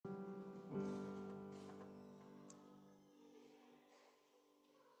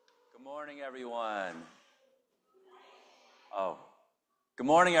Good morning, everyone. Good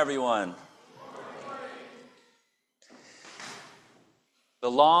morning, everyone. The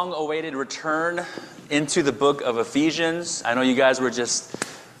long-awaited return into the book of Ephesians. I know you guys were just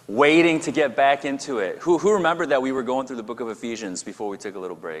waiting to get back into it. Who remembered that we were going through the book of Ephesians before we took a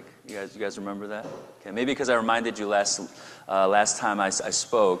little break? You guys remember that? Okay, maybe because I reminded you last time I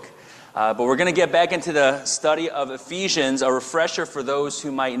spoke. But we're going to get back into the study of Ephesians. A refresher for those who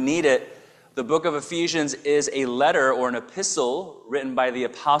might need it. The book of Ephesians is a letter or an epistle written by the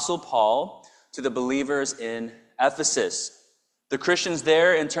Apostle Paul to the believers in Ephesus. The Christians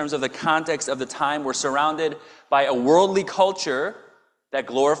there, in terms of the context of the time, were surrounded by a worldly culture that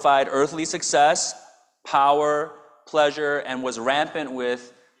glorified earthly success, power, pleasure, and was rampant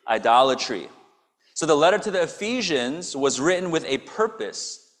with idolatry. So the letter to the Ephesians was written with a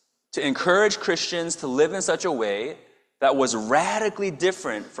purpose to encourage Christians to live in such a way that was radically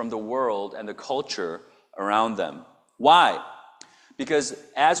different from the world and the culture around them. Why? Because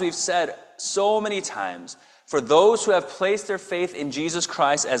as we've said so many times, for those who have placed their faith in Jesus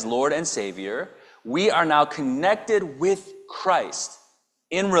Christ as Lord and Savior, we are now connected with Christ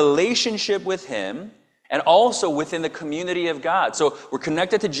in relationship with Him and also within the community of God. So we're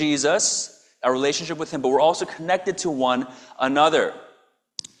connected to Jesus, our relationship with Him, but we're also connected to one another.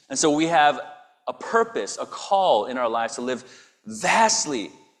 And so we have a purpose, a call in our lives to live vastly,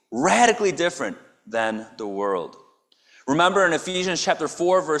 radically different than the world. Remember in Ephesians chapter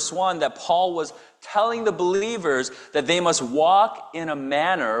 4, verse 1, that Paul was telling the believers that they must walk in a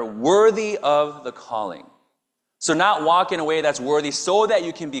manner worthy of the calling. So not walk in a way that's worthy so that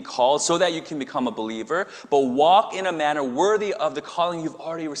you can be called, so that you can become a believer, but walk in a manner worthy of the calling you've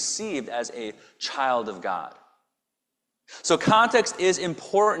already received as a child of God. So context is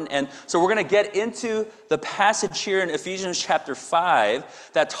important, and so we're going to get into the passage here in Ephesians chapter 5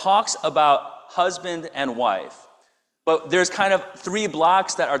 that talks about husband and wife. But there's kind of three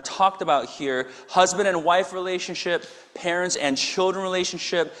blocks that are talked about here: husband and wife relationship, parents and children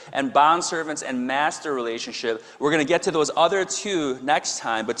relationship, and bondservants and master relationship. We're going to get to those other two next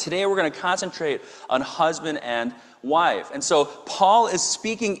time, but today we're going to concentrate on husband and wife. And so Paul is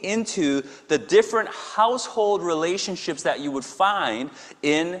speaking into the different household relationships that you would find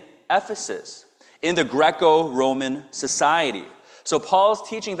in Ephesus, in the Greco-Roman society. So Paul's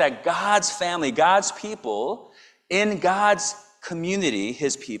teaching that God's family, God's people, in God's community,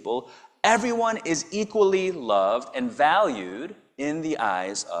 His people, everyone is equally loved and valued in the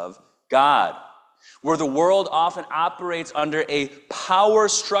eyes of God. Where the world often operates under a power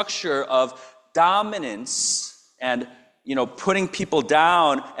structure of dominance and, putting people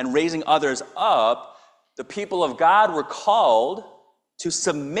down and raising others up, the people of God were called to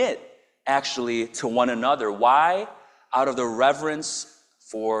submit actually to one another. Why? Out of the reverence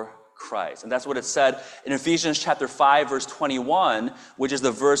for Christ. And that's what it said in Ephesians chapter 5, verse 21, which is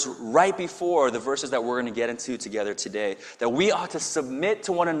the verse right before the verses that we're going to get into together today, that we ought to submit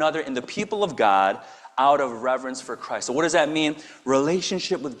to one another in the people of God out of reverence for Christ. So what does that mean?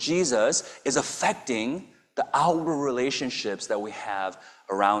 Relationship with Jesus is affecting the outward relationships that we have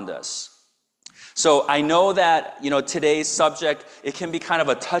around us. So I know that, today's subject, it can be kind of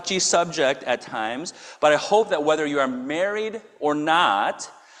a touchy subject at times, but I hope that whether you are married or not,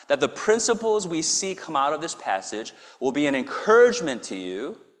 that the principles we see come out of this passage will be an encouragement to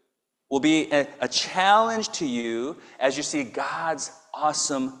you, will be a challenge to you as you see God's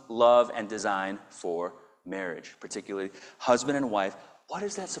awesome love and design for marriage, particularly husband and wife. What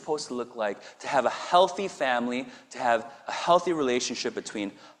is that supposed to look like to have a healthy family, to have a healthy relationship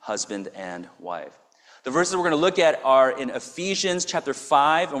between husband and wife? The verses we're going to look at are in Ephesians chapter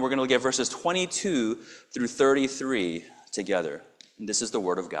 5, and we're going to look at verses 22 through 33 together. And this is the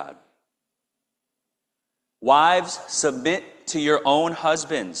word of God. Wives, submit to your own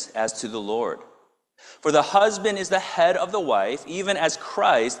husbands as to the Lord. For the husband is the head of the wife, even as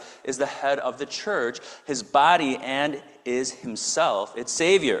Christ is the head of the church, his body, and is himself its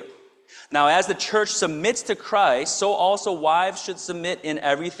Savior. Now, as the church submits to Christ, so also wives should submit in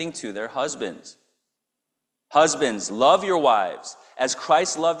everything to their husbands. Husbands, love your wives, as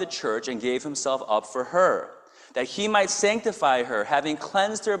Christ loved the church and gave himself up for her, that he might sanctify her, having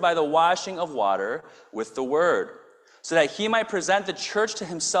cleansed her by the washing of water with the word, so that he might present the church to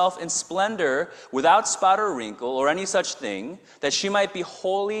himself in splendor, without spot or wrinkle or any such thing, that she might be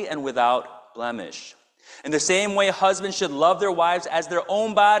holy and without blemish. In the same way, husbands should love their wives as their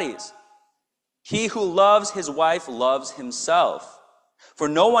own bodies. He who loves his wife loves himself. For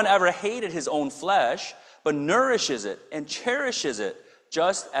no one ever hated his own flesh, but nourishes it and cherishes it,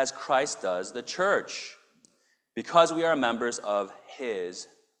 just as Christ does the church, because we are members of his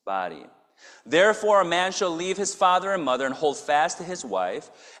body. Therefore, a man shall leave his father and mother and hold fast to his wife,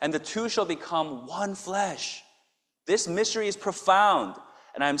 and the two shall become one flesh. This mystery is profound,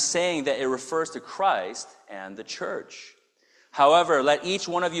 and I'm saying that it refers to Christ and the church. However, let each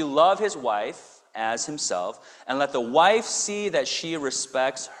one of you love his wife as himself, and let the wife see that she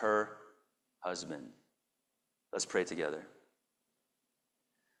respects her husband. Let's pray together.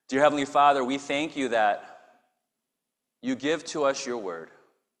 Dear Heavenly Father, we thank you that you give to us your word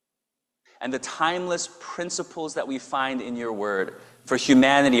and the timeless principles that we find in your word for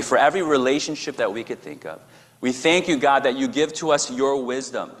humanity, for every relationship that we could think of. We thank you, God, that you give to us your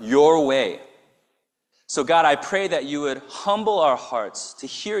wisdom, your way. So, God, I pray that you would humble our hearts to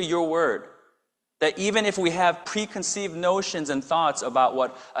hear your word, that even if we have preconceived notions and thoughts about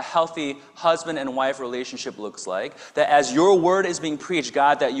what a healthy husband and wife relationship looks like, that as your word is being preached,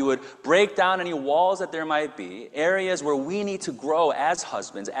 God, that you would break down any walls that there might be, areas where we need to grow as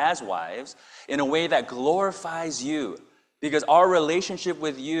husbands, as wives, in a way that glorifies you. Because our relationship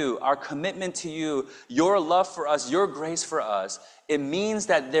with you, our commitment to you, your love for us, your grace for us, it means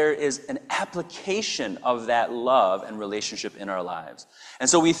that there is an application of that love and relationship in our lives. And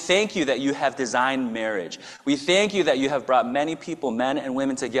so we thank you that you have designed marriage. We thank you that you have brought many people, men and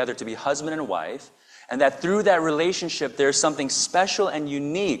women, together to be husband and wife, and that through that relationship, there's something special and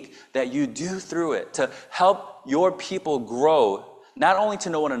unique that you do through it to help your people grow, not only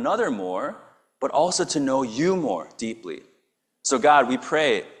to know one another more, but also to know you more deeply. So God, we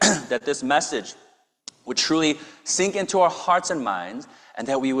pray that this message would truly sink into our hearts and minds, and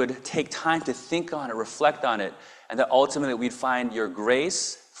that we would take time to think on it, reflect on it, and that ultimately we'd find your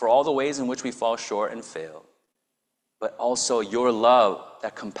grace for all the ways in which we fall short and fail, but also your love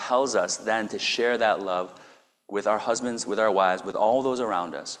that compels us then to share that love with our husbands, with our wives, with all those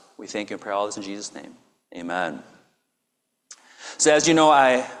around us. We thank you and pray all this in Jesus' name. Amen. So as you know,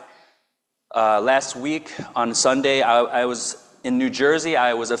 last week on Sunday, I was in New Jersey.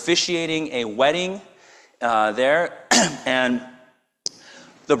 I was officiating a wedding there, and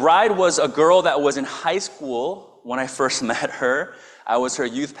the bride was a girl that was in high school when I first met her. I was her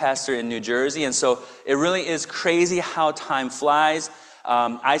youth pastor in New Jersey, and so it really is crazy how time flies.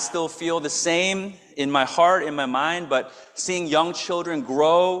 I still feel the same in my heart, in my mind, but seeing young children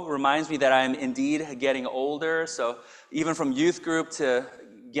grow reminds me that I'm indeed getting older. So even from youth group to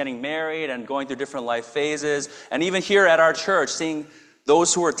getting married and going through different life phases, and even here at our church, seeing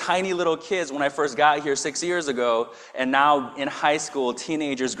those who were tiny little kids when I first got here 6 years ago, and now in high school,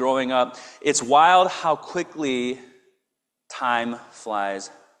 teenagers growing up, it's wild how quickly time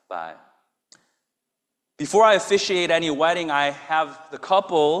flies by. Before I officiate any wedding, I have the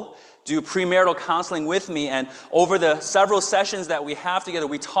couple do premarital counseling with me, and over the several sessions that we have together,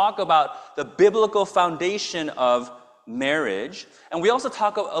 we talk about the biblical foundation of marriage. And we also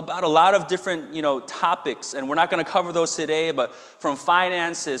talk about a lot of different, topics, and we're not going to cover those today, but from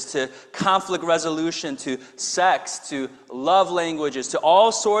finances to conflict resolution to sex to love languages to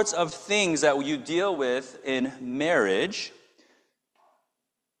all sorts of things that you deal with in marriage.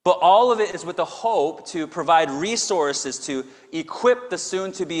 But all of it is with the hope to provide resources to equip the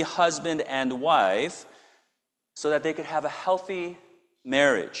soon-to-be husband and wife so that they could have a healthy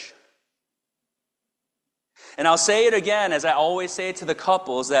marriage. And I'll say it again, as I always say to the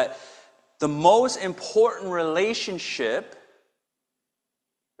couples, that the most important relationship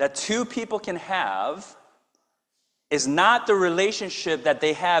that two people can have is not the relationship that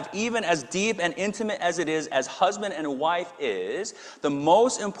they have, even as deep and intimate as it is, as husband and wife is. The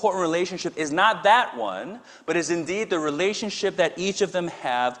most important relationship is not that one, but is indeed the relationship that each of them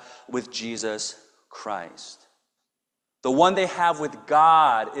have with Jesus Christ. The one they have with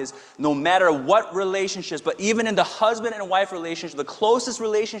God is, no matter what relationships, but even in the husband and wife relationship, the closest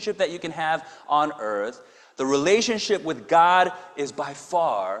relationship that you can have on earth, the relationship with God is by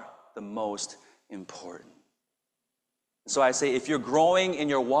far the most important. So I say, if you're growing in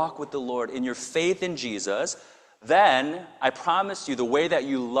your walk with the Lord, in your faith in Jesus, then I promise you the way that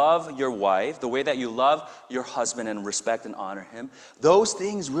you love your wife, the way that you love your husband and respect and honor him, those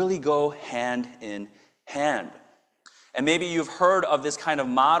things really go hand in hand. And maybe you've heard of this kind of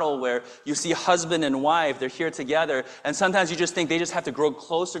model where you see husband and wife, they're here together, and sometimes you just think they just have to grow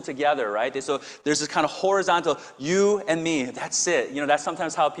closer together, right? So there's this kind of horizontal, you and me, that's it. That's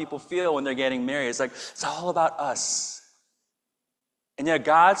sometimes how people feel when they're getting married. It's like, it's all about us. And yet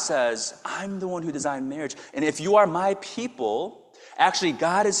God says, I'm the one who designed marriage. And if you are my people, actually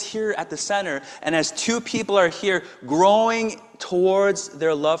God is here at the center. And as two people are here growing towards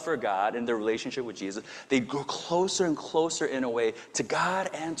their love for God and their relationship with Jesus, they grow closer and closer in a way to God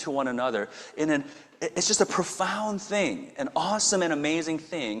and to one another. It's just a profound thing, an awesome and amazing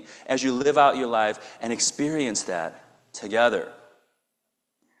thing as you live out your life and experience that together.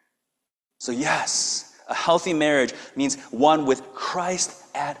 So yes, a healthy marriage means one with Christ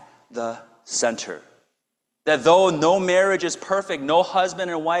at the center. That though no marriage is perfect, no husband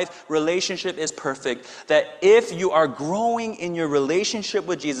and wife relationship is perfect, that if you are growing in your relationship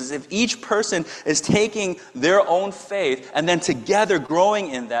with Jesus, if each person is taking their own faith and then together growing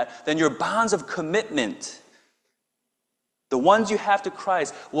in that, then your bonds of commitment, the ones you have to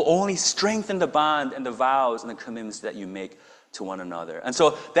Christ, will only strengthen the bond and the vows and the commitments that you make to one another. And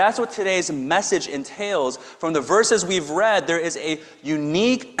so that's what today's message entails. From the verses we've read, there is a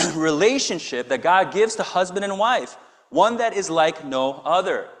unique relationship that God gives to husband and wife, one that is like no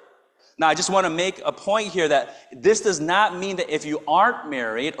other. Now, I just want to make a point here that this does not mean that if you aren't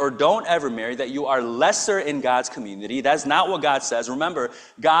married or don't ever marry, that you are lesser in God's community. That's not what God says. Remember,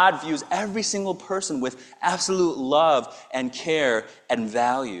 God views every single person with absolute love and care and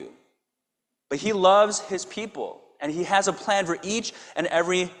value. But He loves His people. And He has a plan for each and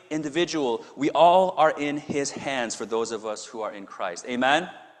every individual. We all are in His hands for those of us who are in Christ. Amen?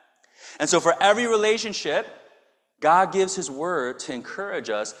 And so for every relationship, God gives His word to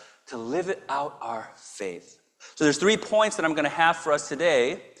encourage us to live it out our faith. So there's 3 points that I'm going to have for us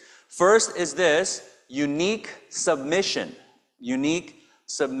today. First is this: unique submission. Unique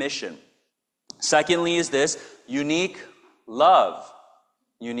submission. Secondly is this: unique love.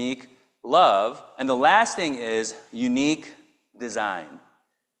 Unique love. And the last thing is unique design.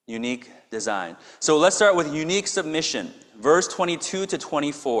 Unique design. So let's start with unique submission. Verse 22 to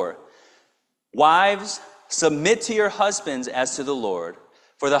 24. Wives, submit to your husbands as to the Lord.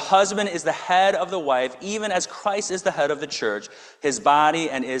 For the husband is the head of the wife, even as Christ is the head of the church, His body,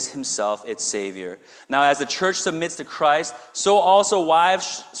 and is Himself its Savior. Now, as the church submits to Christ, so also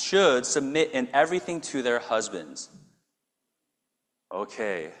wives should submit in everything to their husbands.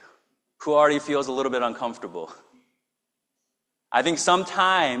 Okay. Who already feels a little bit uncomfortable? I think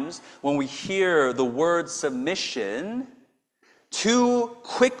sometimes when we hear the word submission, too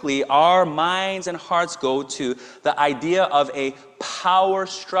quickly our minds and hearts go to the idea of a power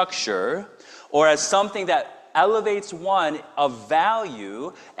structure, or as something that elevates one of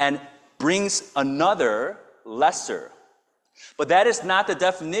value and brings another lesser. But that is not the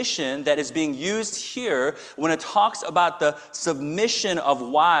definition that is being used here when it talks about the submission of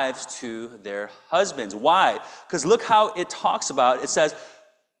wives to their husbands. Why? Because look how it talks about, it says,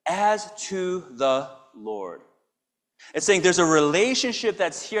 as to the Lord. It's saying there's a relationship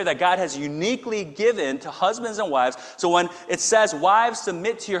that's here that God has uniquely given to husbands and wives. So when it says, wives,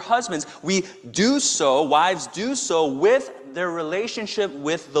 submit to your husbands, we do so, wives do so with their relationship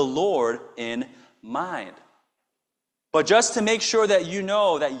with the Lord in mind. But just to make sure that you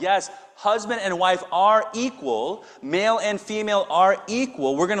know that, yes, husband and wife are equal, male and female are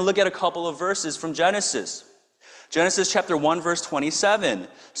equal, we're going to look at a couple of verses from Genesis. Genesis chapter 1, verse 27.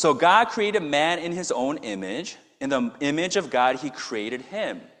 So God created man in His own image. In the image of God, He created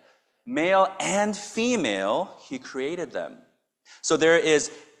him. Male and female, He created them. So there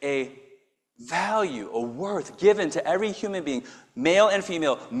is a value, a worth given to every human being, male and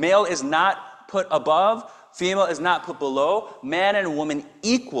female. Male is not put above, female is not put below. Man and woman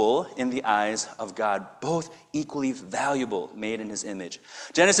equal in the eyes of God, both equally valuable, made in His image.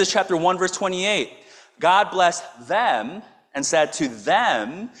 Genesis chapter 1, verse 28. God blessed them and said to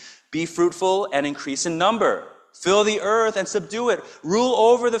them, be fruitful and increase in number. Fill the earth and subdue it. Rule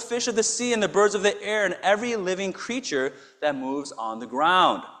over the fish of the sea and the birds of the air and every living creature that moves on the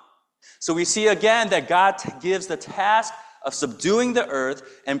ground. So we see again that God gives the task of subduing the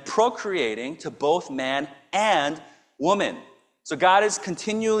earth and procreating to both man and woman. So God is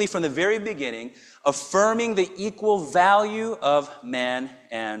continually, from the very beginning, affirming the equal value of man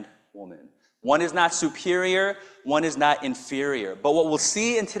and woman. One is not superior, one is not inferior. But what we'll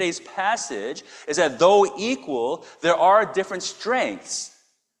see in today's passage is that though equal, there are different strengths.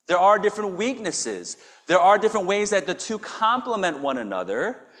 There are different weaknesses. There are different ways that the two complement one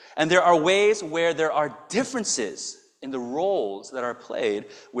another. And there are ways where there are differences in the roles that are played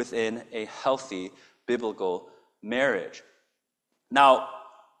within a healthy biblical marriage. Now,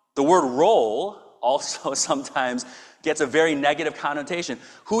 the word role also sometimes gets a very negative connotation.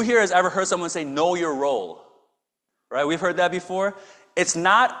 Who here has ever heard someone say, know your role? Right? We've heard that before. It's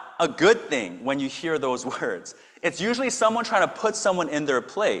not a good thing when you hear those words. It's usually someone trying to put someone in their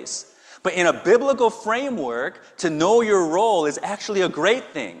place. But in a biblical framework, to know your role is actually a great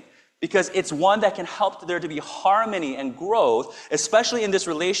thing. because it's one that can help there to be harmony and growth, especially in this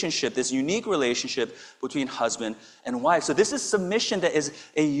relationship, this unique relationship between husband and wife. So this is submission that is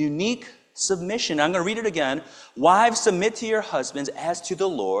a unique submission. I'm going to read it again. Wives, submit to your husbands as to the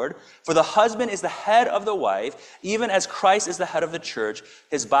Lord, for the husband is the head of the wife, even as Christ is the head of the church,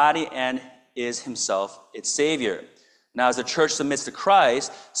 his body, and is himself its Savior. Now, as the church submits to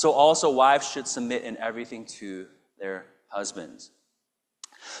Christ, so also wives should submit in everything to their husbands.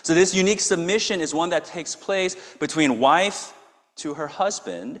 So this unique submission is one that takes place between wife to her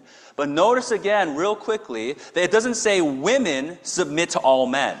husband. But notice again, real quickly, that it doesn't say women submit to all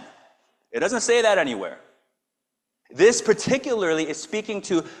men. It doesn't say that anywhere. This particularly is speaking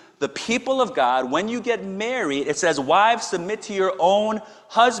to the people of God. When you get married, it says, wives, submit to your own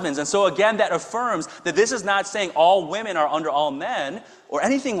husbands. And so again, that affirms that this is not saying all women are under all men or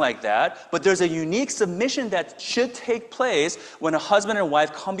anything like that, but there's a unique submission that should take place when a husband and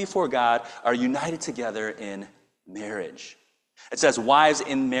wife come before God, are united together in marriage. It says, wives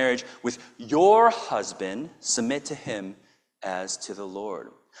in marriage with your husband, submit to him as to the Lord.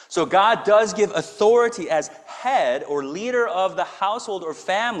 So God does give authority as head or leader of the household or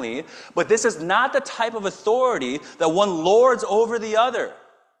family, but this is not the type of authority that one lords over the other.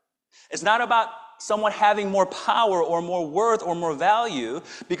 It's not about someone having more power or more worth or more value,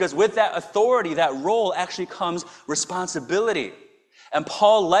 because with that authority, that role actually comes responsibility. And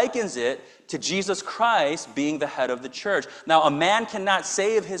Paul likens it to Jesus Christ being the head of the church. Now, a man cannot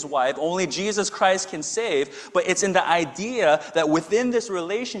save his wife. Only Jesus Christ can save. But it's in the idea that within this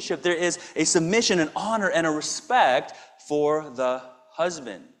relationship, there is a submission, an honor, and a respect for the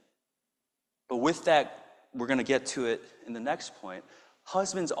husband. But with that, we're going to get to it in the next point.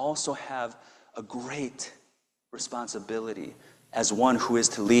 Husbands also have a great responsibility as one who is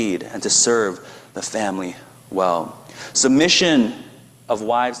to lead and to serve the family well. Submission of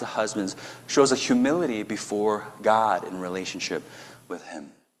wives to husbands shows a humility before God in relationship with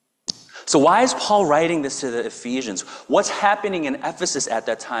him. So why is Paul writing this to the Ephesians? What's happening in Ephesus at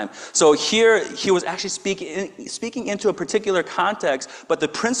that time? So here he was actually speaking into a particular context, but the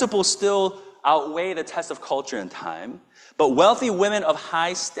principles still outweigh the test of culture and time. But wealthy women of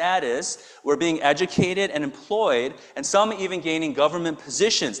high status were being educated and employed, and some even gaining government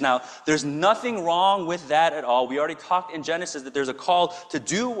positions. Now, there's nothing wrong with that at all. We already talked in Genesis that there's a call to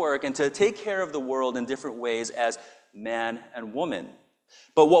do work and to take care of the world in different ways as man and woman.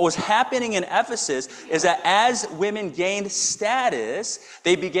 But what was happening in Ephesus is that as women gained status,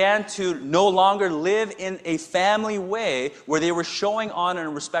 they began to no longer live in a family way where they were showing honor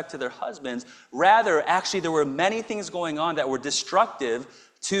and respect to their husbands. Rather, actually, there were many things going on that were destructive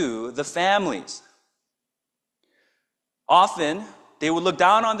to the families. Often, they would look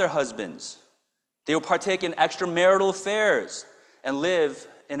down on their husbands. They would partake in extramarital affairs and live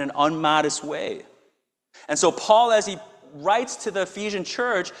in an unmodest way. And so Paul, as he writes to the Ephesian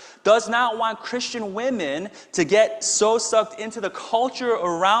church, does not want Christian women to get so sucked into the culture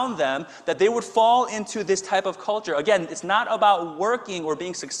around them that they would fall into this type of culture. Again, it's not about working or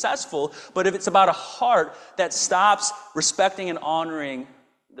being successful, but if it's about a heart that stops respecting and honoring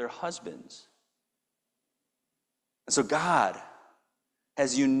their husbands. And so God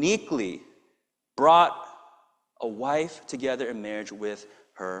has uniquely brought a wife together in marriage with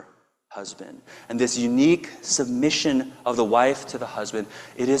her husband. And this unique submission of the wife to the husband,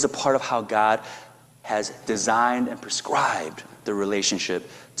 it is a part of how God has designed and prescribed the relationship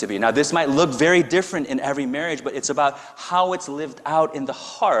to be. Now, this might look very different in every marriage, but it's about how it's lived out in the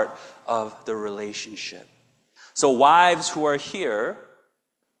heart of the relationship. So wives who are here,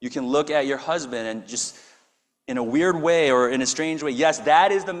 you can look at your husband and just in a weird way or in a strange way, yes,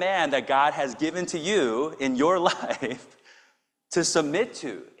 that is the man that God has given to you in your life to submit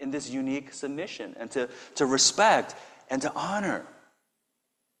to in this unique submission and to respect and to honor.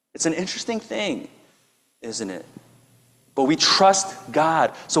 It's an interesting thing, isn't it? But we trust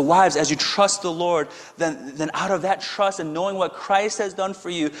God. So wives, as you trust the Lord, then out of that trust and knowing what Christ has done for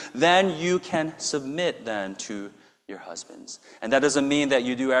you, then you can submit then to your husbands. And that doesn't mean that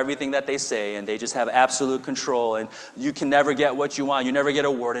you do everything that they say and they just have absolute control and you can never get what you want, you never get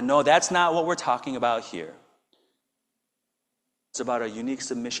a word. And no, that's not what we're talking about here. It's about a unique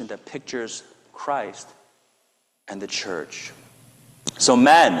submission that pictures Christ and the church. So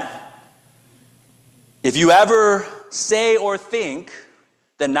men, if you ever say or think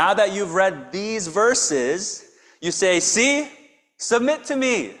that now that you've read these verses, you say, see, submit to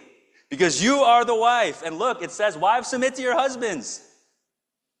me because you are the wife. And look, it says, wives, submit to your husbands.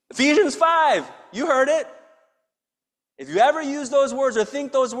 Ephesians 5, you heard it. If you ever use those words or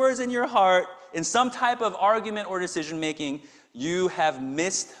think those words in your heart, in some type of argument or decision making, you have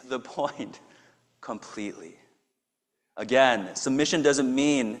missed the point completely. Again, submission doesn't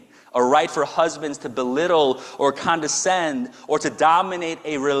mean a right for husbands to belittle or condescend or to dominate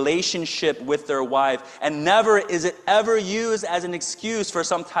a relationship with their wife. And never is it ever used as an excuse for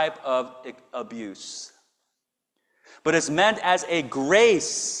some type of abuse. But it's meant as a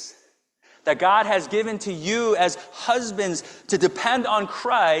grace that God has given to you as husbands to depend on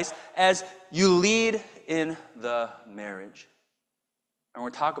Christ as you lead in the marriage. And we're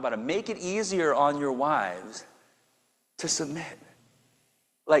talking about it. Make it easier on your wives to submit.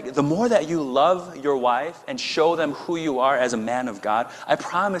 Like, the more that you love your wife and show them who you are as a man of God, I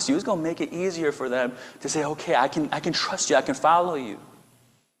promise you, it's going to make it easier for them to say, okay, I can trust you, I can follow you.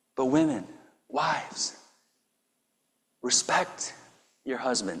 But women, wives, respect your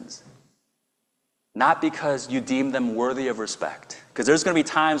husbands. Not because you deem them worthy of respect. Because there's going to be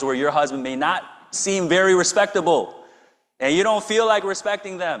times where your husband may not seem very respectable, and you don't feel like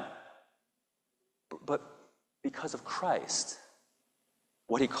respecting them. But because of Christ,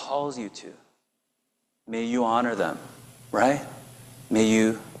 what he calls you to, may you honor them, right? May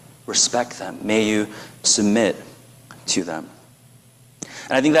you respect them. May you submit to them.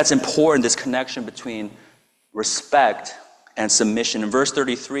 And I think that's important, this connection between respect and submission. In verse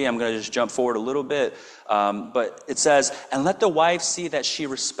 33, I'm going to just jump forward a little bit, but it says, and let the wife see that she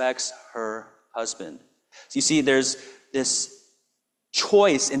respects her husband. So you see, there's this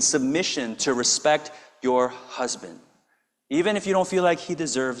choice in submission to respect your husband. Even if you don't feel like he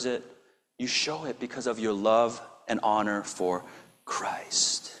deserves it, you show it because of your love and honor for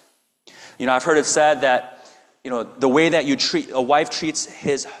Christ. You know, I've heard it said that, the way that a wife treats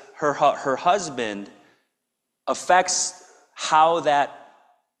her husband affects how that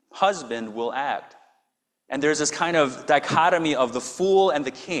husband will act. And there's this kind of dichotomy of the fool and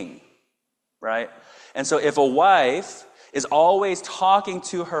the king, right? And so if a wife is always talking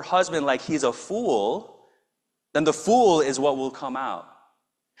to her husband like he's a fool, then the fool is what will come out.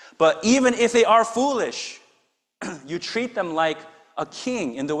 But even if they are foolish, you treat them like a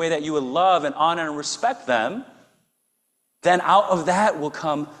king in the way that you would love and honor and respect them, then out of that will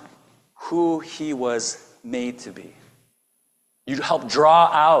come who he was made to be. You help draw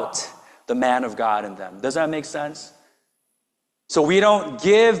out the man of God in them. Does that make sense? So we don't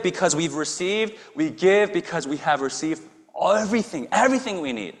give because we've received. We give because we have received everything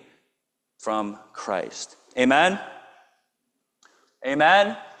we need from Christ. Amen?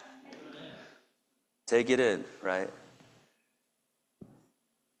 Amen? Take it in, right?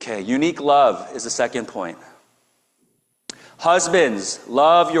 Okay, unique love is the second point. Husbands,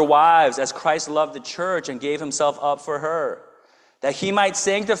 love your wives as Christ loved the church and gave himself up for her, that he might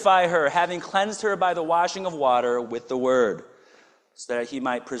sanctify her, having cleansed her by the washing of water with the word, so that he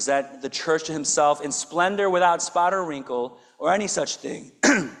might present the church to himself in splendor without spot or wrinkle or any such thing.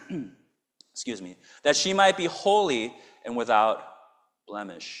 Excuse me, that she might be holy and without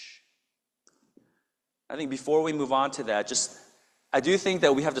blemish. I think before we move on to that, I do think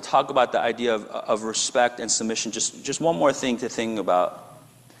that we have to talk about the idea of respect and submission. Just one more thing to think about.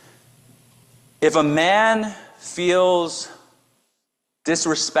 If a man feels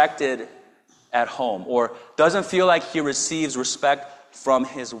disrespected at home or doesn't feel like he receives respect from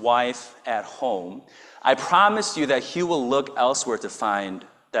his wife at home, I promise you that he will look elsewhere to find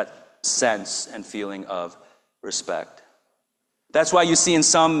that sense and feeling of respect. That's why you see in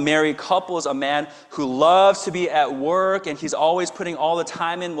some married couples a man who loves to be at work and he's always putting all the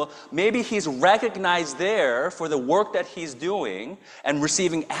time in. Well, maybe he's recognized there for the work that he's doing and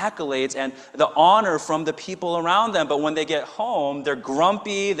receiving accolades and the honor from the people around them. But when they get home, they're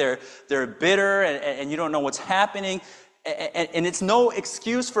grumpy, they're bitter, and you don't know what's happening. And it's no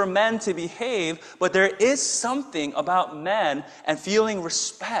excuse for men to behave, but there is something about men and feeling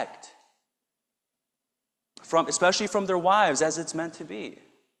respect, especially from their wives, as it's meant to be.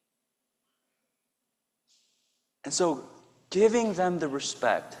 And so giving them the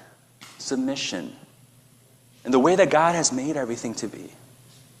respect, submission, and the way that God has made everything to be,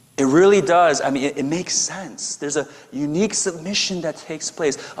 it really does. It makes sense. There's a unique submission that takes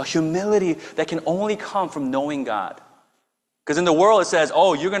place, a humility that can only come from knowing God. Because in the world it says,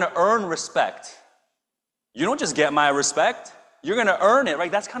 oh, you're going to earn respect. You don't just get my respect. You're going to earn it,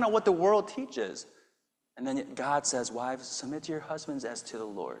 right? That's kind of what the world teaches. And then God says, wives, submit to your husbands as to the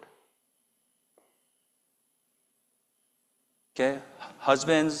Lord. Okay?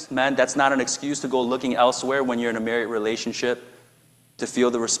 Husbands, men, that's not an excuse to go looking elsewhere when you're in a married relationship to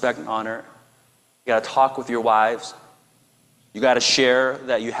feel the respect and honor. You got to talk with your wives. You got to share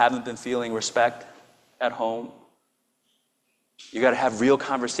that you haven't been feeling respect at home. You got to have real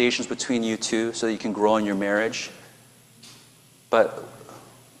conversations between you two so that you can grow in your marriage. But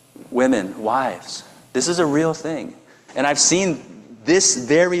women, wives, this is a real thing. And I've seen this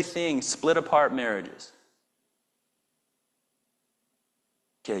very thing split apart marriages.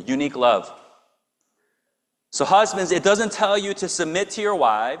 Okay, unique love. So husbands, it doesn't tell you to submit to your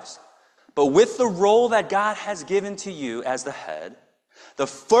wives, but with the role that God has given to you as the head, the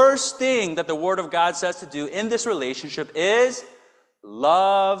first thing that the Word of God says to do in this relationship is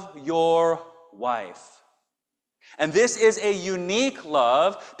love your wife. And this is a unique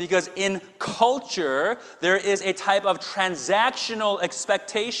love because in culture, there is a type of transactional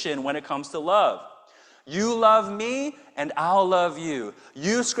expectation when it comes to love. You love me, and I'll love you.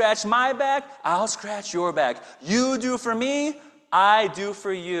 You scratch my back, I'll scratch your back. You do for me, I do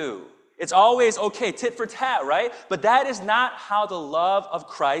for you. It's always okay, tit for tat, right? But that is not how the love of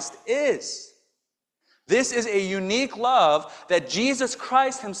Christ is. This is a unique love that Jesus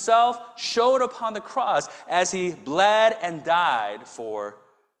Christ himself showed upon the cross as he bled and died for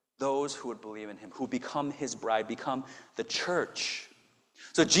those who would believe in him, who become his bride, become the church.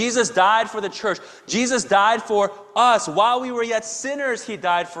 So Jesus died for the church. Jesus died for us. While we were yet sinners, he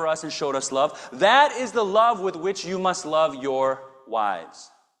died for us and showed us love. That is the love with which you must love your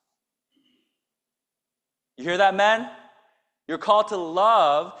wives. You hear that, men? You're called to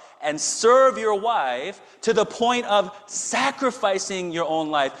love and serve your wife to the point of sacrificing your own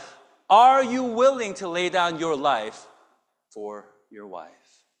life. Are you willing to lay down your life for your wife?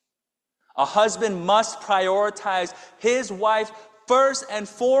 A husband must prioritize his wife first and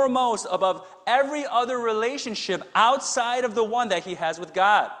foremost above every other relationship outside of the one that he has with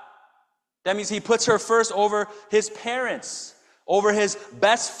God. That means he puts her first over his parents, over his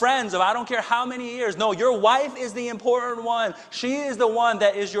best friends of I don't care how many years. No, your wife is the important one. She is the one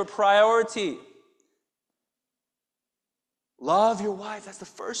that is your priority. Love your wife. That's the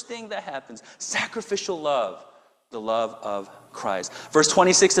first thing that happens. Sacrificial love, the love of Christ. Verse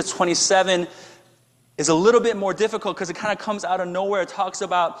 26 to 27 is a little bit more difficult because it kind of comes out of nowhere. It talks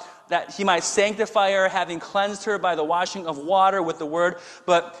about that he might sanctify her, having cleansed her by the washing of water with the word.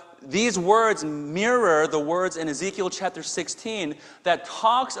 But these words mirror the words in Ezekiel chapter 16 that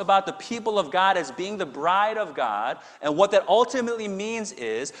talks about the people of God as being the bride of God. And what that ultimately means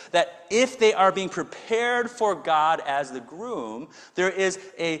is that if they are being prepared for God as the groom, there is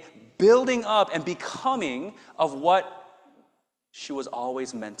a building up and becoming of what she was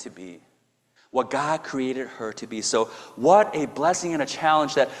always meant to be, what God created her to be. So what a blessing and a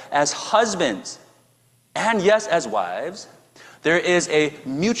challenge that as husbands, and yes, as wives, there is a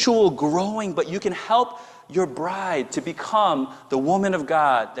mutual growing, but you can help your bride to become the woman of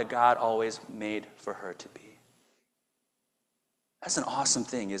God that God always made for her to be. That's an awesome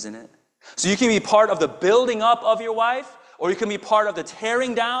thing, isn't it? So you can be part of the building up of your wife, or you can be part of the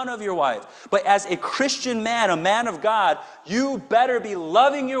tearing down of your wife. But as a Christian man, a man of God, you better be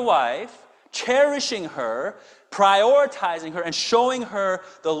loving your wife, cherishing her, prioritizing her, and showing her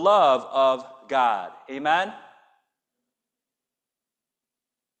the love of God. Amen?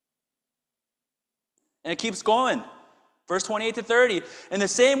 And it keeps going. Verse 28 to 30. In the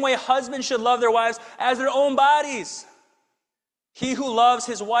same way, husbands should love their wives as their own bodies. He who loves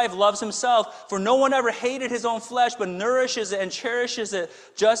his wife loves himself, for no one ever hated his own flesh, but nourishes it and cherishes it,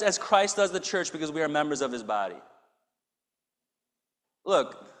 just as Christ does the church, because we are members of his body.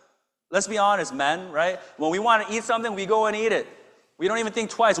 Look, let's be honest, men, right? When we want to eat something, we go and eat it. We don't even think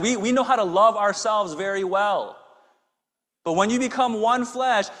twice. We know how to love ourselves very well. But when you become one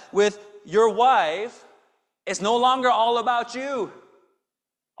flesh with your wife, it's no longer all about you.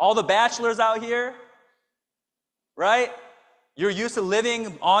 All the bachelors out here, right? You're used to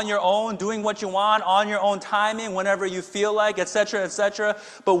living on your own, doing what you want, on your own timing, whenever you feel like, etc., etc.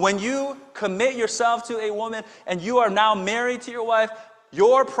 But when you commit yourself to a woman and you are now married to your wife,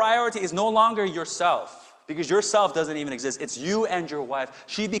 your priority is no longer yourself, because yourself doesn't even exist. It's you and your wife.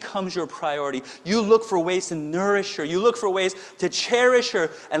 She becomes your priority. You look for ways to nourish her. You look for ways to cherish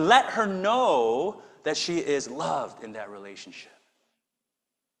her and let her know that she is loved in that relationship.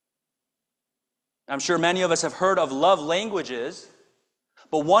 I'm sure many of us have heard of love languages,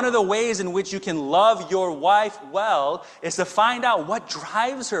 but one of the ways in which you can love your wife well is to find out what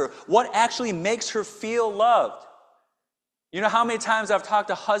drives her, what actually makes her feel loved. You know how many times I've talked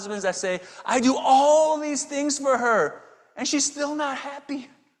to husbands that say, I do all these things for her, and she's still not happy.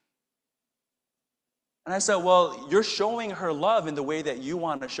 And I said, well, you're showing her love in the way that you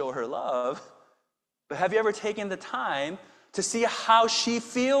want to show her love, but have you ever taken the time to see how she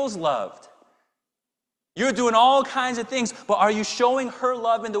feels loved? You're doing all kinds of things, but are you showing her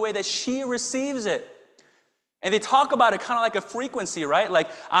love in the way that she receives it? And they talk about it kind of like a frequency, right? Like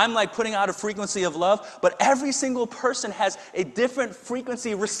I'm like putting out a frequency of love, but every single person has a different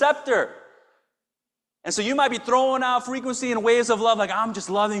frequency receptor. And so you might be throwing out frequency and waves of love, like I'm just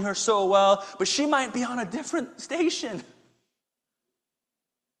loving her so well, but she might be on a different station.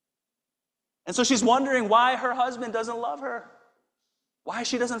 And so she's wondering why her husband doesn't love her, why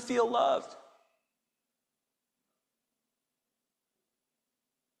she doesn't feel loved.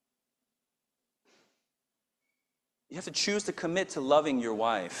 You have to choose to commit to loving your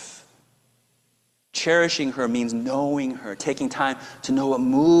wife. Cherishing her means knowing her, taking time to know what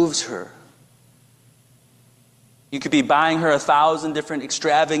moves her. You could be buying her 1,000 different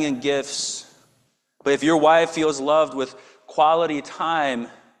extravagant gifts, but if your wife feels loved with quality time,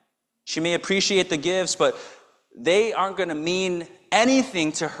 she may appreciate the gifts, but they aren't going to mean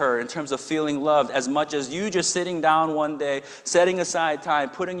anything to her in terms of feeling loved as much as you just sitting down one day, setting aside time,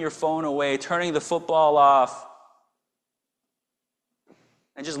 putting your phone away, turning the football off,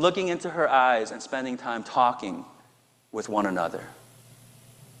 and just looking into her eyes and spending time talking with one another.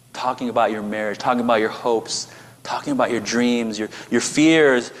 Talking about your marriage, talking about your hopes, talking about your dreams, your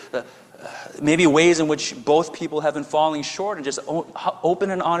fears, maybe ways in which both people have been falling short, and just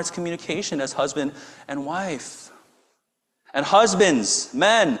open and honest communication as husband and wife. And husbands,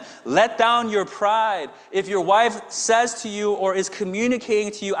 men, let down your pride. If your wife says to you or is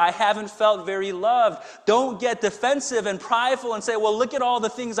communicating to you, I haven't felt very loved, don't get defensive and prideful and say, well, look at all the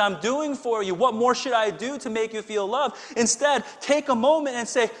things I'm doing for you. What more should I do to make you feel loved? Instead, take a moment and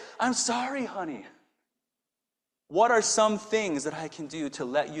say, I'm sorry, honey. What are some things that I can do to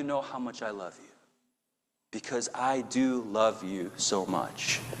let you know how much I love you? Because I do love you so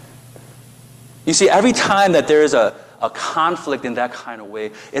much. You see, every time that there is a conflict in that kind of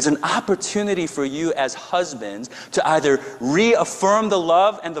way, it's an opportunity for you as husbands to either reaffirm the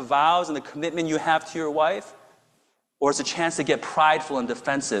love and the vows and the commitment you have to your wife, or it's a chance to get prideful and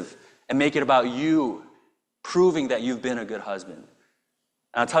defensive and make it about you, proving that you've been a good husband.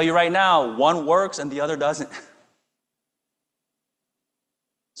 And I'll tell you right now, one works and the other doesn't.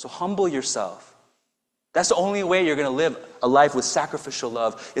 So humble yourself. That's the only way you're going to live a life with sacrificial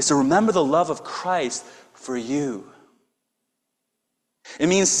love, is to remember the love of Christ for you. It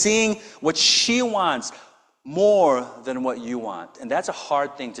means seeing what she wants more than what you want. And that's a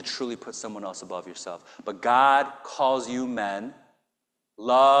hard thing, to truly put someone else above yourself. But God calls you men,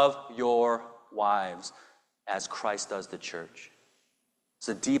 love your wives as Christ does the church. It's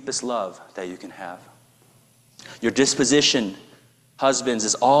the deepest love that you can have. Your disposition, husbands,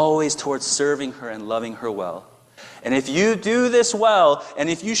 is always towards serving her and loving her well. And if you do this well, and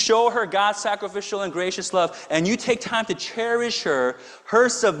if you show her God's sacrificial and gracious love, and you take time to cherish her, her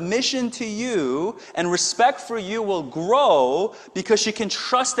submission to you and respect for you will grow, because she can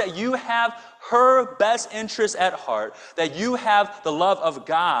trust that you have her best interests at heart, that you have the love of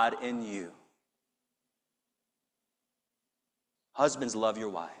God in you. Husbands, love your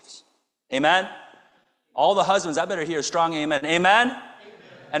wives. Amen? All the husbands, I better hear a strong amen. Amen? Amen.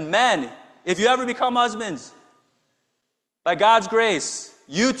 And men, if you ever become husbands, by God's grace,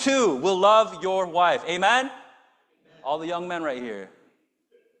 you too will love your wife. Amen? Amen? All the young men right here.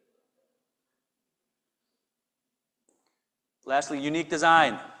 Lastly, unique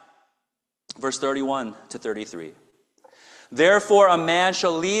design. Verse 31 to 33. Therefore, a man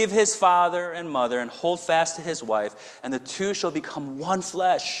shall leave his father and mother and hold fast to his wife, and the two shall become one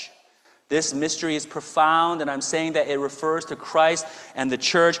flesh. This mystery is profound, and I'm saying that it refers to Christ and the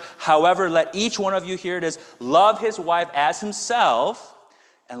church. However, let each one of you, here it is, love his wife as himself,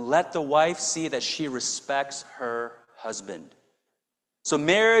 and let the wife see that she respects her husband. So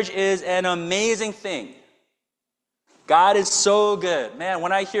marriage is an amazing thing. God is so good. Man,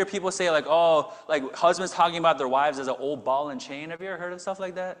 when I hear people say like husbands talking about their wives as an old ball and chain, have you ever heard of stuff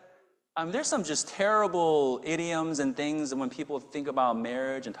like that? There's some just terrible idioms and things when people think about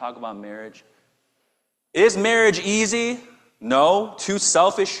marriage and talk about marriage. Is marriage easy? No. Two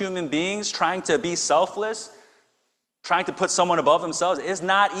selfish human beings trying to be selfless, trying to put someone above themselves, is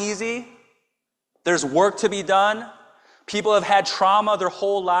not easy. There's work to be done. People have had trauma their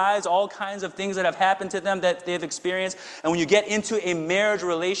whole lives, all kinds of things that have happened to them that they've experienced. And when you get into a marriage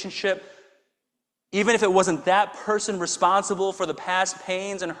relationship, even if it wasn't that person responsible for the past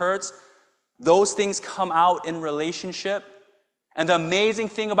pains and hurts, those things come out in relationship. And the amazing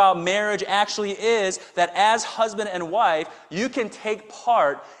thing about marriage actually is that as husband and wife, you can take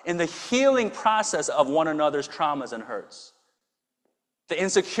part in the healing process of one another's traumas and hurts. The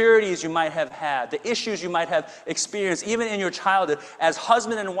insecurities you might have had, the issues you might have experienced, even in your childhood. As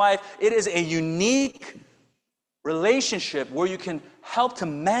husband and wife, it is a unique relationship where you can help to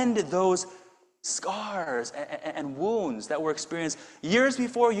mend those scars and wounds that were experienced years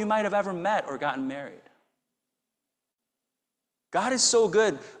before you might have ever met or gotten married. God is so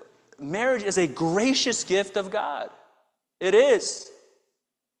good. Marriage is a gracious gift of God. It is.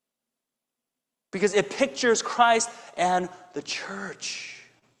 Because it pictures Christ and the church.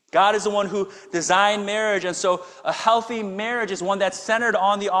 God is the one who designed marriage, and so a healthy marriage is one that's centered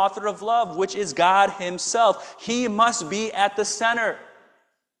on the author of love, which is God himself. He must be at the center.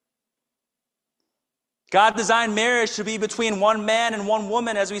 God designed marriage to be between one man and one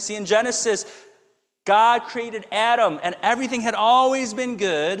woman, as we see in Genesis. God created Adam, and everything had always been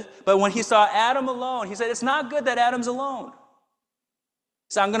good, but when he saw Adam alone, he said, it's not good that Adam's alone.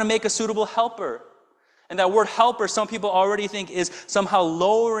 So I'm going to make a suitable helper. And that word helper, some people already think is somehow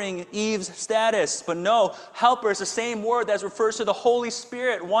lowering Eve's status. But no, helper is the same word that refers to the Holy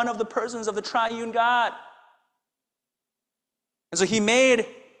Spirit, one of the persons of the triune God. And so he made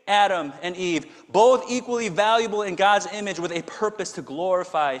Adam and Eve, both equally valuable in God's image, with a purpose to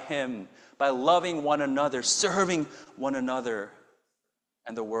glorify him by loving one another, serving one another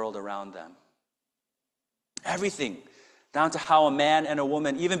and the world around them. Everything, down to how a man and a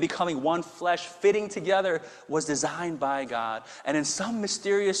woman, even becoming one flesh, fitting together, was designed by God. And in some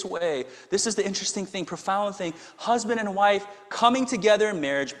mysterious way, this is the interesting thing, profound thing, husband and wife coming together in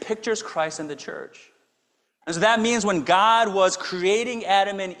marriage pictures Christ and the church. And so that means when God was creating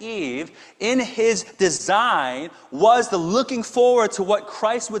Adam and Eve, in his design was the looking forward to what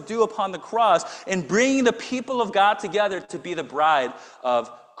Christ would do upon the cross in bringing the people of God together to be the bride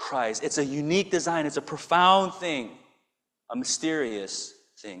of Christ. It's a unique design. It's a profound thing. A mysterious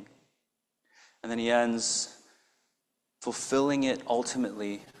thing. And then he ends fulfilling it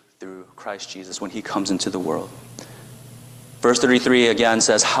ultimately through Christ Jesus when he comes into the world. Verse 33 again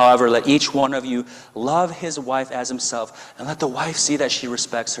says, however, let each one of you love his wife as himself, and let the wife see that she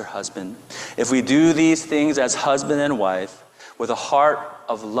respects her husband. If we do these things as husband and wife, with a heart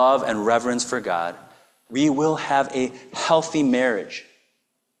of love and reverence for God, we will have a healthy marriage.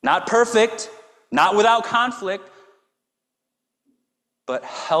 Not perfect, not without conflict, but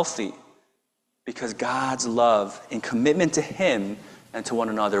healthy, because God's love and commitment to him and to one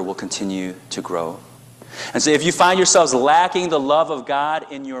another will continue to grow. And so if you find yourselves lacking the love of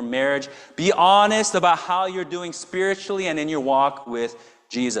God in your marriage, be honest about how you're doing spiritually and in your walk with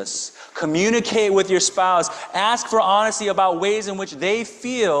Jesus. Communicate with your spouse. Ask for honesty about ways in which they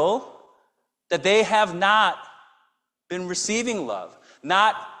feel that they have not been receiving love,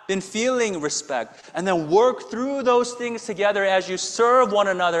 not been feeling respect, and then work through those things together as you serve one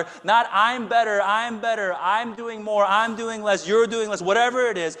another. Not I'm better, I'm doing more, I'm doing less, you're doing less, whatever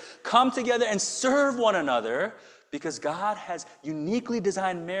it is. Come together and serve one another, because God has uniquely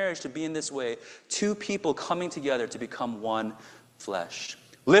designed marriage to be in this way. Two people coming together to become one flesh.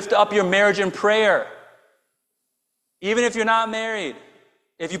 Lift up your marriage in prayer. Even if you're not married,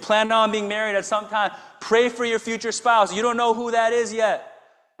 if you plan on being married at some time, pray for your future spouse. You don't know who that is yet.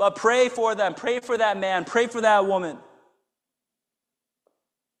 But pray for them. Pray for that man. Pray for that woman.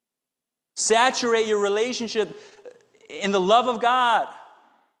 Saturate your relationship in the love of God.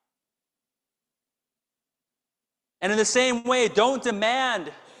 And in the same way, don't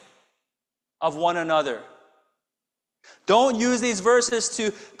demand of one another. Don't use these verses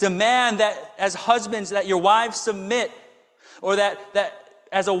to demand that as husbands that your wives submit, or that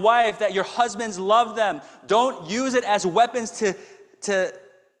as a wife that your husbands love them. Don't use it as weapons to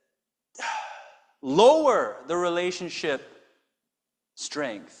lower the relationship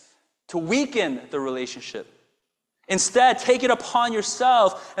strength, to weaken the relationship. Instead, take it upon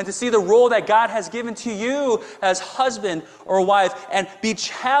yourself and to see the role that God has given to you as husband or wife, and be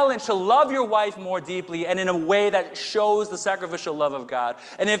challenged to love your wife more deeply and in a way that shows the sacrificial love of God.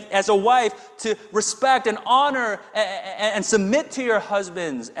 And if, as a wife, to respect and honor and submit to your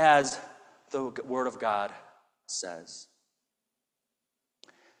husbands as the Word of God says.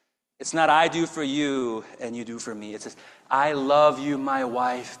 It's not I do for you and you do for me. It's just, I love you, my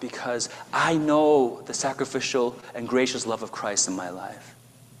wife, because I know the sacrificial and gracious love of Christ in my life.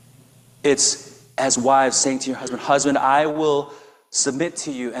 It's as wives saying to your husband, husband, I will submit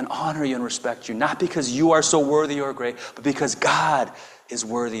to you and honor you and respect you, not because you are so worthy or great, but because God is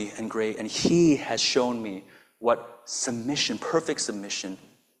worthy and great, and he has shown me what submission, perfect submission,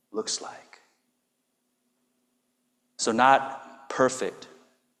 looks like. So not perfect,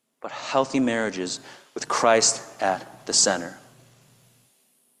 but healthy marriages with Christ at the center.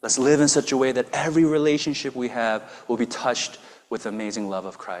 Let's live in such a way that every relationship we have will be touched with the amazing love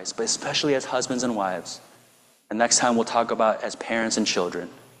of Christ, but especially as husbands and wives. And next time we'll talk about as parents and children.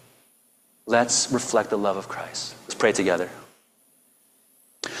 Let's reflect the love of Christ. Let's pray together.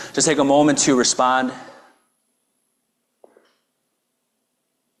 just take a moment to respond.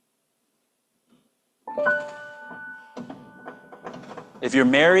 If you're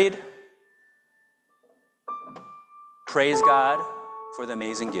married, praise God for the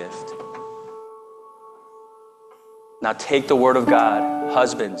amazing gift. Now take the word of God,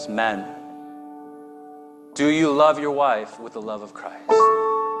 husbands, men. Do you love your wife with the love of Christ?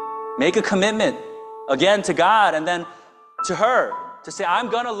 Make a commitment, again, to God and then to her, to say, I'm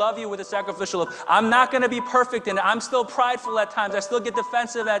going to love you with a sacrificial love. I'm not going to be perfect in it. I'm still prideful at times. I still get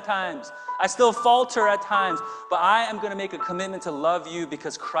defensive at times. I still falter at times. But I am going to make a commitment to love you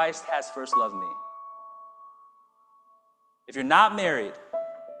because Christ has first loved me. If you're not married,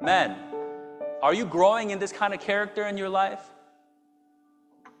 men, are you growing in this kind of character in your life?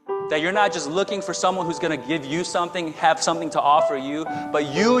 That you're not just looking for someone who's going to give you something, have something to offer you,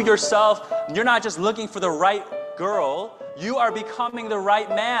 but you yourself, you're not just looking for the right girl, you are becoming the right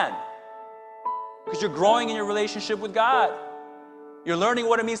man. Because you're growing in your relationship with God. You're learning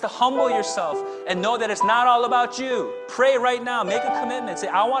what it means to humble yourself and know that it's not all about you. Pray right now, make a commitment. Say,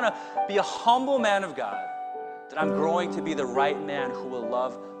 I want to be a humble man of God, that I'm growing to be the right man who will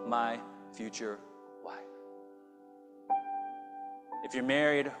love my future wife. If you're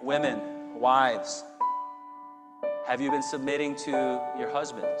married, women, wives, have you been submitting to your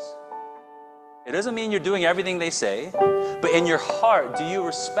husbands? It doesn't mean you're doing everything they say, but in your heart, do you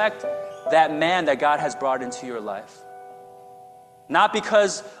respect that man that God has brought into your life? Not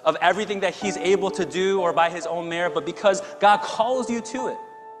because of everything that he's able to do or by his own merit, but because God calls you to it.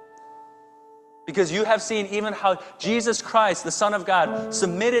 Because you have seen even how Jesus Christ, the Son of God,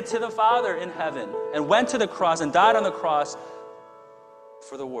 submitted to the Father in heaven and went to the cross and died on the cross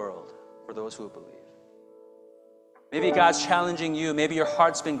for the world, for those who believe. Maybe God's challenging you. Maybe your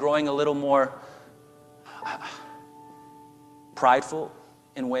heart's been growing a little more prideful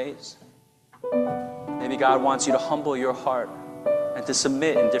in ways. Maybe God wants you to humble your heart and to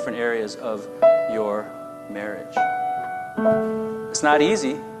submit in different areas of your marriage. It's not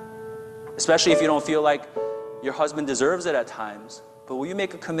easy, especially if you don't feel like your husband deserves it at times. But will you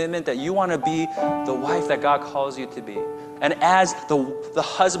make a commitment that you want to be the wife that God calls you to be? And as the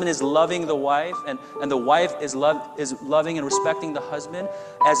husband is loving the wife and the wife is loving and respecting the husband,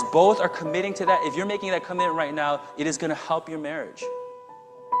 as both are committing to that, if you're making that commitment right now, it is going to help your marriage.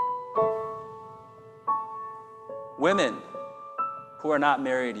 Women who are not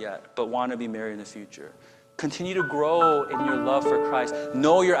married yet but want to be married in the future, continue to grow in your love for Christ.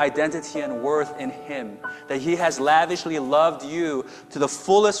 Know your identity and worth in Him, that He has lavishly loved you to the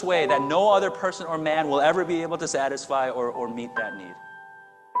fullest way that no other person or man will ever be able to satisfy or meet that need.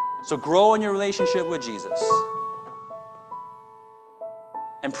 So grow in your relationship with Jesus.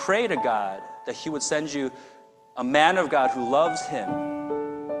 And pray to God that He would send you a man of God who loves Him,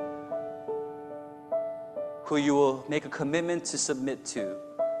 who you will make a commitment to submit to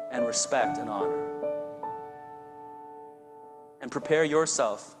and respect and honor. And prepare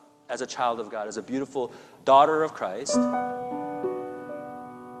yourself as a child of God, as a beautiful daughter of Christ, who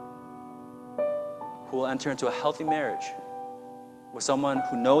will enter into a healthy marriage with someone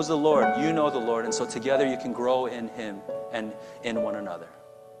who knows the Lord. You know the Lord, and so together you can grow in Him and in one another.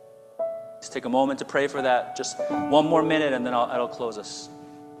 Just take a moment to pray for that. Just one more minute, and then I'll close us.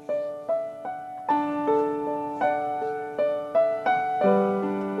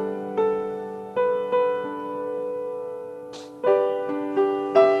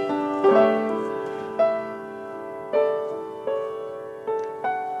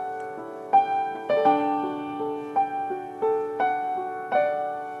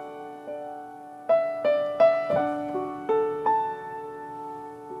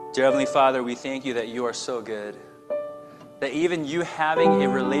 Dear Heavenly Father, we thank You that You are so good. That even You having a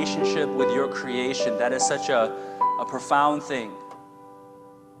relationship with Your creation, that is such a profound thing.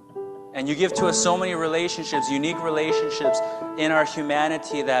 And You give to us so many relationships, unique relationships in our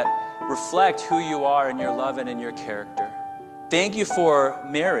humanity that reflect who You are in Your love and in Your character. Thank You for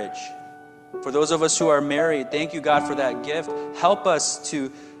marriage. For those of us who are married, thank You, God, for that gift. Help us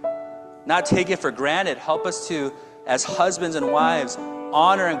to not take it for granted. Help us to, as husbands and wives,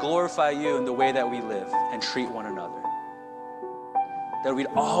 honor and glorify You in the way that we live and treat one another. That we'd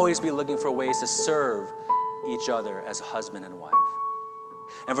always be looking for ways to serve each other as husband and wife.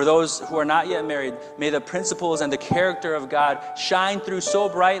 And for those who are not yet married, may the principles and the character of God shine through so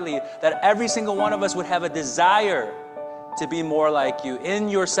brightly that every single one of us would have a desire to be more like You in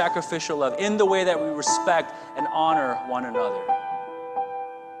Your sacrificial love, in the way that we respect and honor one another.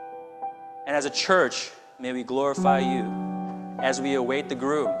 And as a church, may we glorify You as we await the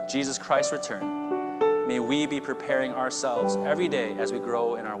groom, Jesus Christ's return. May we be preparing ourselves every day as we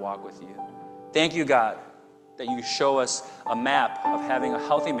grow in our walk with you. Thank you, God, that you show us a map of having a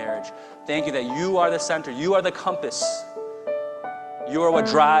healthy marriage. Thank you that you are the center. You are the compass. You are what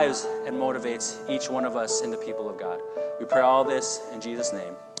drives and motivates each one of us in the people of God. We pray all this in Jesus'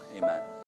 name. Amen.